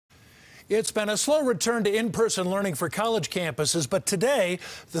It's been a slow return to in-person learning for college campuses, but today,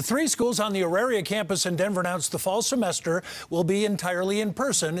 the 3 schools on the Auraria campus in Denver announced the fall semester will be entirely in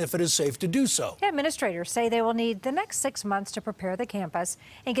person if it is safe to do so. Administrators say they will need the next 6 months to prepare the campus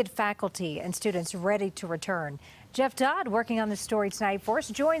and get faculty and students ready to return. Jeff Dodd, working on this story tonight for us,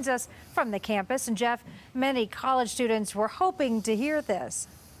 joins us from the campus. And Jeff, many college students were hoping to hear this.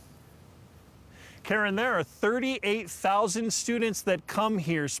 Karen, there are 38,000 students that come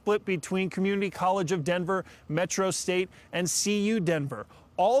here, split between Community College of Denver, Metro State, and CU Denver.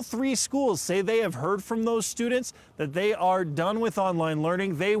 All 3 schools say they have heard from those students that they are done with online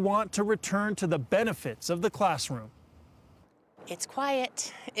learning. They want to return to the benefits of the classroom. It's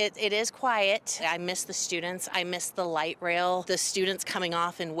quiet. It is quiet. I miss the students. I miss the light rail, the students coming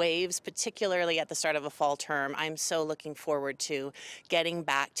off in waves, particularly at the start of a fall term. I'm so looking forward to getting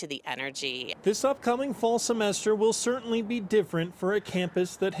back to the energy. This upcoming fall semester will certainly be different for a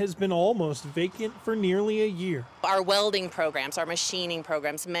campus that has been almost vacant for nearly a year. Our welding programs, our machining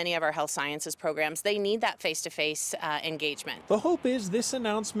programs, many of our health sciences programs, they need that face-to-face engagement. The hope is this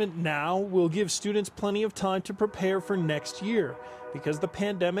announcement now will give students plenty of time to prepare for next year, because the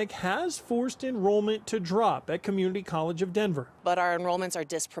pandemic has forced enrollment to drop at Community College of Denver. But our enrollments are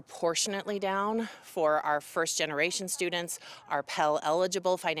disproportionately down for our first-generation students, our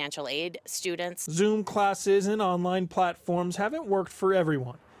Pell-eligible financial aid students. Zoom classes and online platforms haven't worked for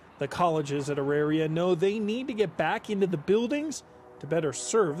everyone. The colleges at Auraria know they need to get back into the buildings to better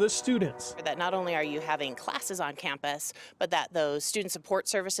serve the students. That not only are you having classes on campus, but that those student support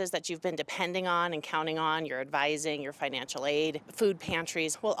services that you've been depending on and counting on, your advising, your financial aid, food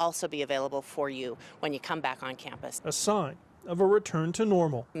pantries, will also be available for you when you come back on campus. A sign of a return to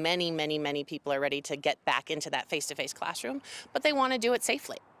normal. Many people are ready to get back into that face-to-face classroom, but they want to do it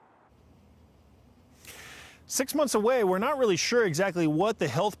safely. 6 months away, we're not really sure exactly what the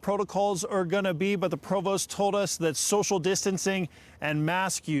health protocols are going to be, but the provost told us that social distancing and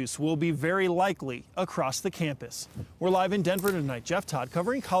mask use will be very likely across the campus. We're live in Denver tonight. Jeff Todd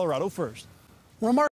covering Colorado First.